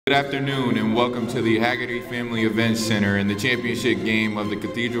Good afternoon and welcome to the Haggerty Family Events Center in the championship game of the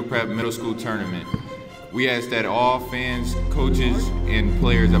STG Prep Middle School Tournament. We ask that all fans, coaches, and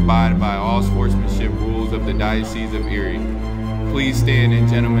players abide by all sportsmanship rules of the Diocese of Erie. Please stand and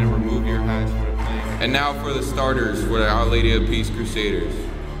gentlemen remove your hats for the playing. And now for the starters for the Our Lady of Peace Crusaders.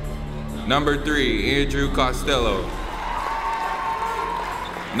 Number 3, Andrew Costello.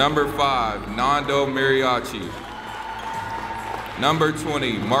 Number 5, Nando Mariachi. Number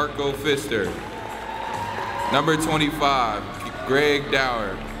 20, Marco Pfister. Number 25, Greg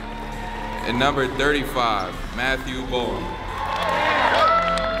Dower. And number 35, Matthew Bowen.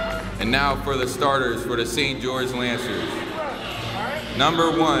 And now for the starters for the St. George Lancers. Number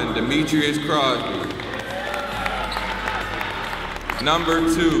 1, Demetrius Crosby. Number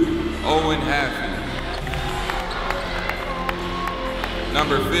 2, Owen Haffey.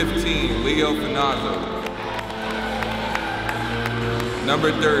 Number 15, Leo Finazzo.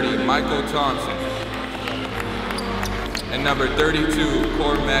 Number 30, Michael Thompson. And number 32,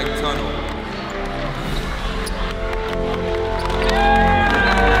 Cormac Tunnel.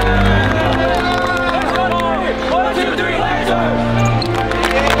 One, two, three, let's go!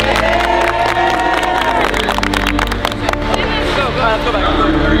 Go back.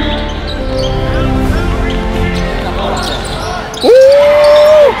 Woo!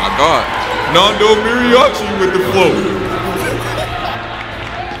 My God. Nando Mariachi with the flow.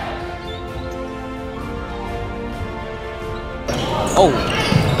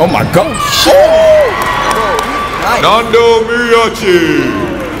 Oh my God! Nice. Nando Mariachi.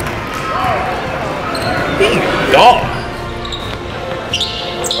 Dog.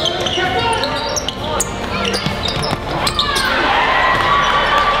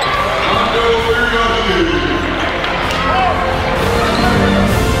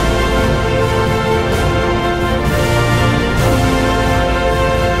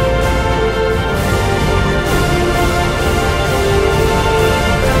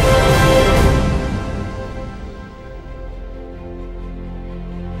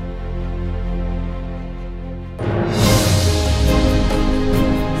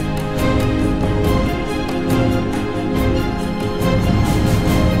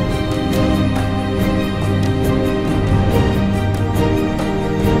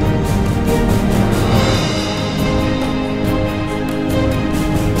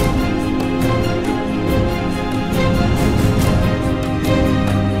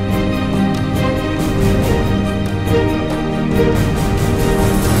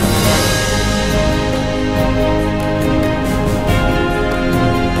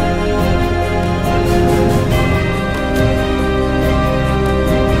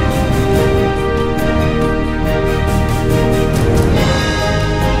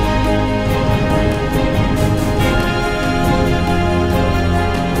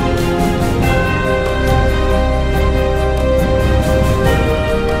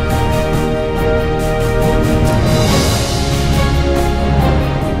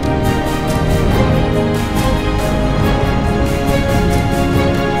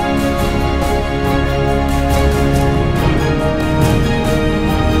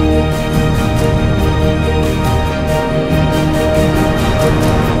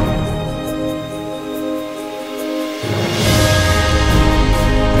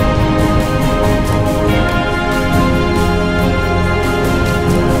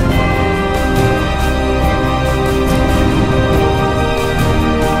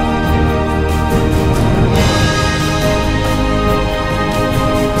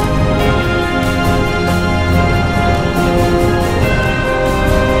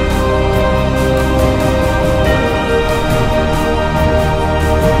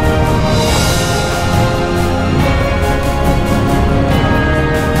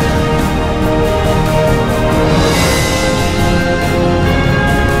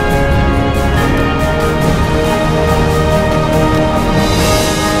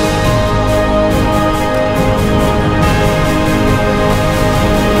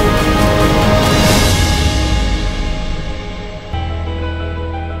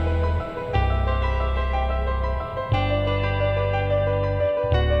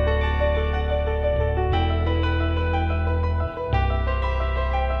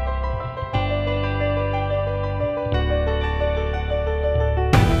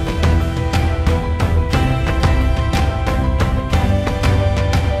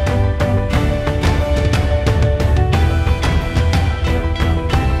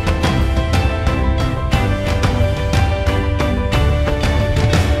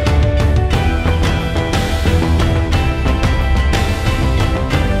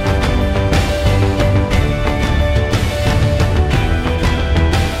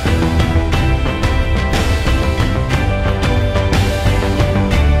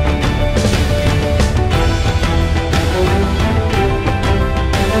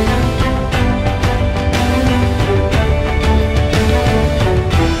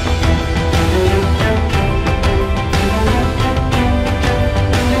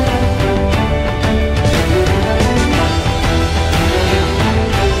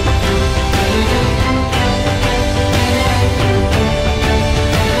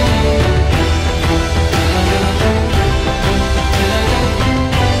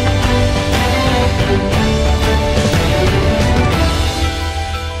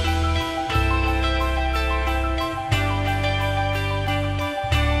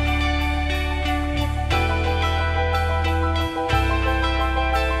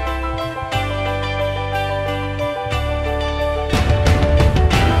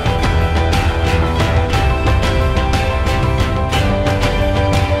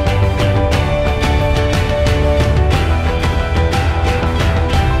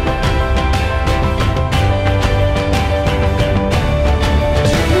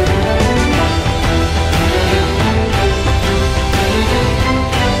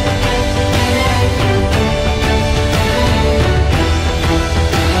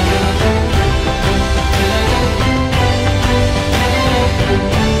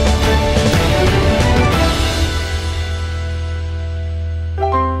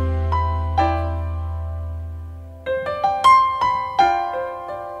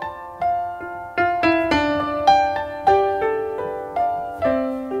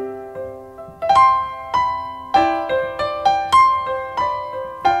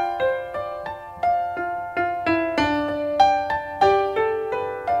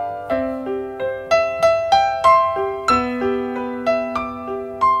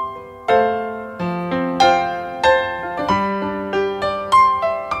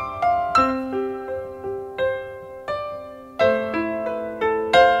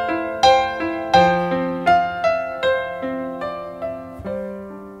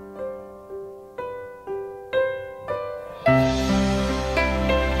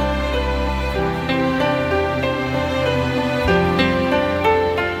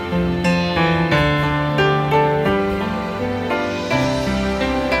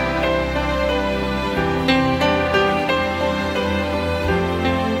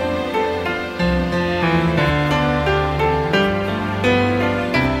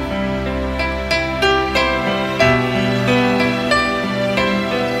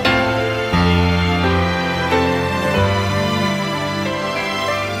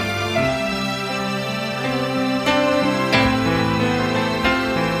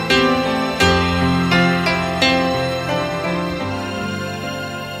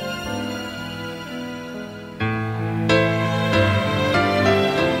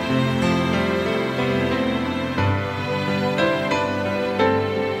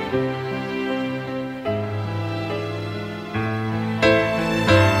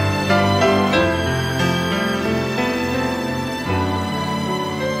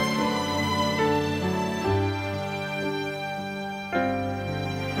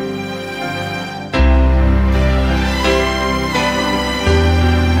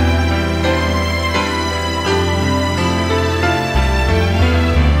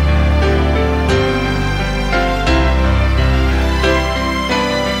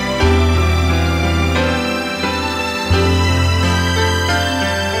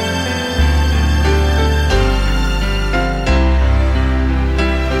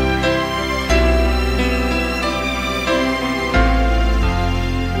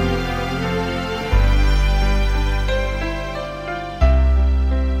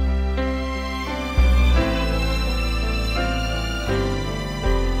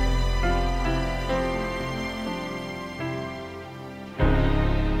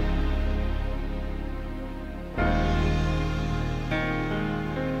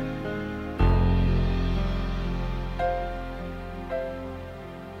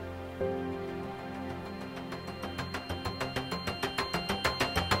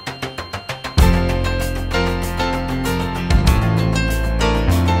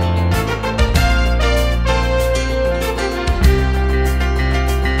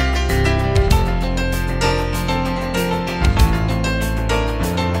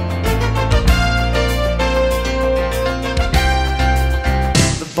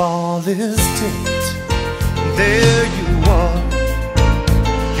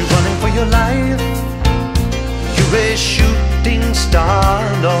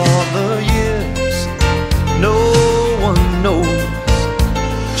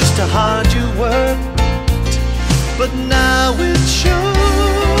 but now it shows.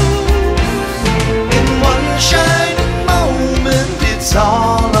 In one shining moment, it's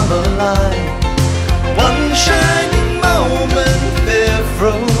all on the line. One shining moment, they're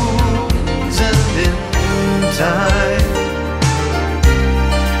frozen in time.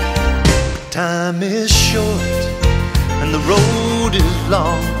 Time is short and the road is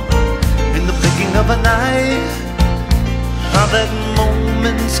long. In the blinking of an eye, how that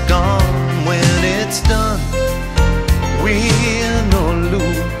moment's gone. When it's done, win or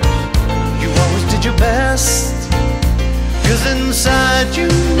lose, you always did your best, 'cause inside you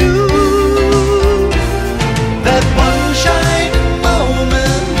knew that one shining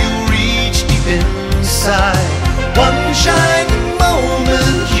moment you reached deep inside. One shining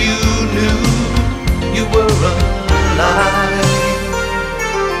moment you knew you were alive.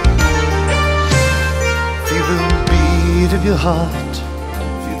 Feel the beat of your heart,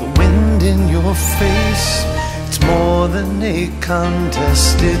 feel the wind in your face. It's more than a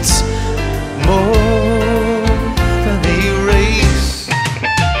contest, it's more than a race.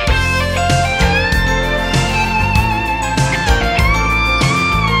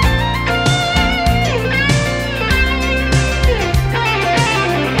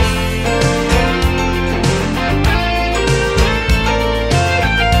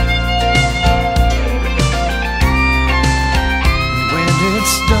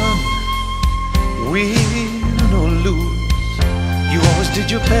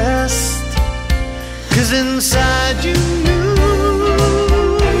 Your best, 'cause inside you knew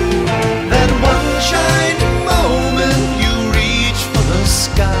that one shining moment you reached for the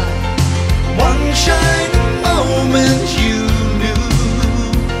sky. One shining moment you knew.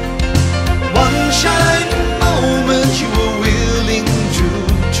 One shining moment you were willing to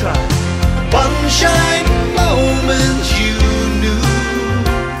try. One shining moment you knew.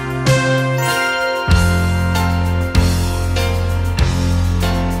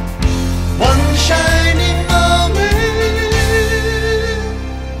 Shining moment.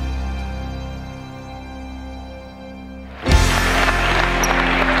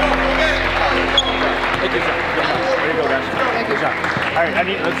 Thank you, sir. There you go, guys. Thank you, sir. All right,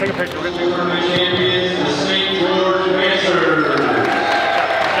 let's take a picture.